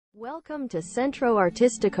Welcome to Centro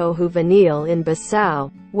Artistico Juvenil in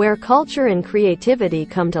Bissau, where culture and creativity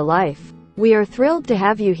come to life. We are thrilled to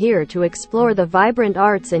have you here to explore the vibrant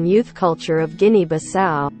arts and youth culture of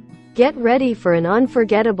Guinea-Bissau. Get ready for an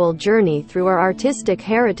unforgettable journey through our artistic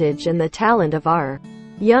heritage and the talent of our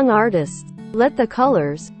young artists. Let the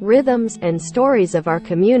colors, rhythms, and stories of our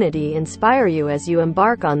community inspire you as you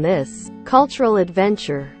embark on this cultural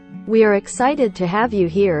adventure. We are excited to have you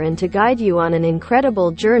here and to guide you on an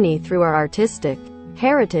incredible journey through our artistic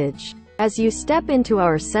heritage. As you step into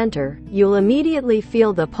our center, you'll immediately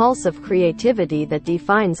feel the pulse of creativity that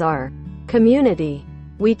defines our community.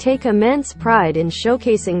 We take immense pride in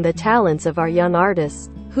showcasing the talents of our young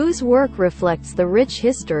artists, whose work reflects the rich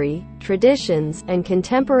history, traditions, and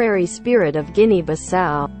contemporary spirit of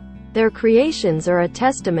Guinea-Bissau. Their creations are a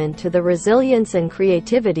testament to the resilience and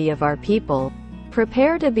creativity of our people.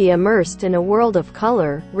 Prepare to be immersed in a world of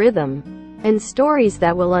color, rhythm, and stories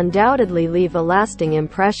that will undoubtedly leave a lasting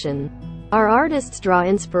impression. Our artists draw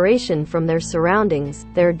inspiration from their surroundings,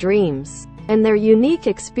 their dreams, and their unique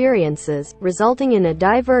experiences, resulting in a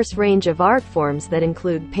diverse range of art forms that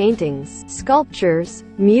include paintings, sculptures,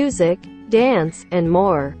 music, dance, and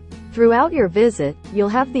more. Throughout your visit, you'll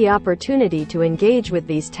have the opportunity to engage with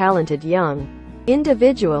these talented young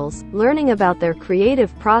individuals, learning about their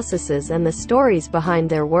creative processes and the stories behind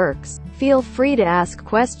their works. Feel free to ask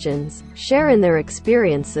questions, share in their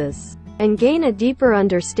experiences, and gain a deeper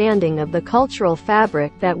understanding of the cultural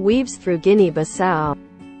fabric that weaves through Guinea-Bissau.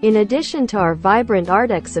 In addition to our vibrant art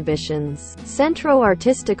exhibitions, Centro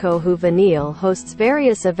Artistico Juvenil hosts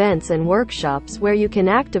various events and workshops where you can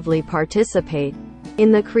actively participate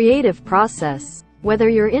in the creative process. Whether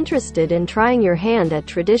you're interested in trying your hand at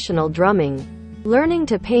traditional drumming, learning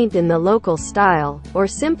to paint in the local style, or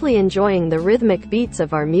simply enjoying the rhythmic beats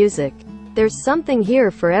of our music, there's something here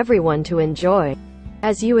for everyone to enjoy.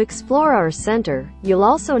 As you explore our center, you'll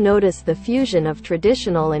also notice the fusion of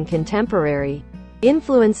traditional and contemporary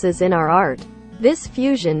influences in our art. This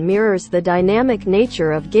fusion mirrors the dynamic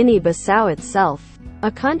nature of Guinea-Bissau itself, a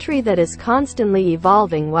country that is constantly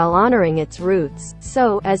evolving while honoring its roots.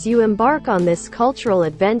 So, as you embark on this cultural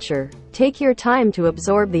adventure, take your time to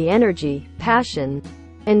absorb the energy, passion,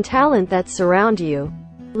 and talent that surround you.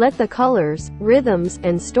 Let the colors, rhythms,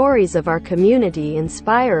 and stories of our community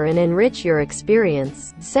inspire and enrich your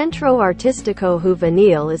experience. Centro Artistico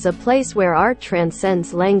Juvenil is a place where art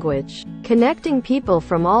transcends language, connecting people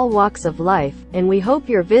from all walks of life, and we hope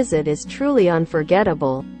your visit is truly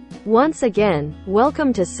unforgettable. Once again,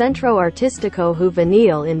 welcome to Centro Artistico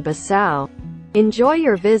Juvenil in Bissau. Enjoy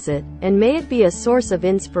your visit, and may it be a source of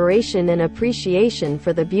inspiration and appreciation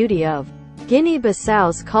for the beauty of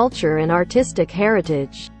Guinea-Bissau's culture and artistic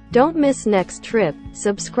heritage. Don't miss next trip.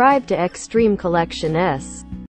 Subscribe to Xtreme Collection S.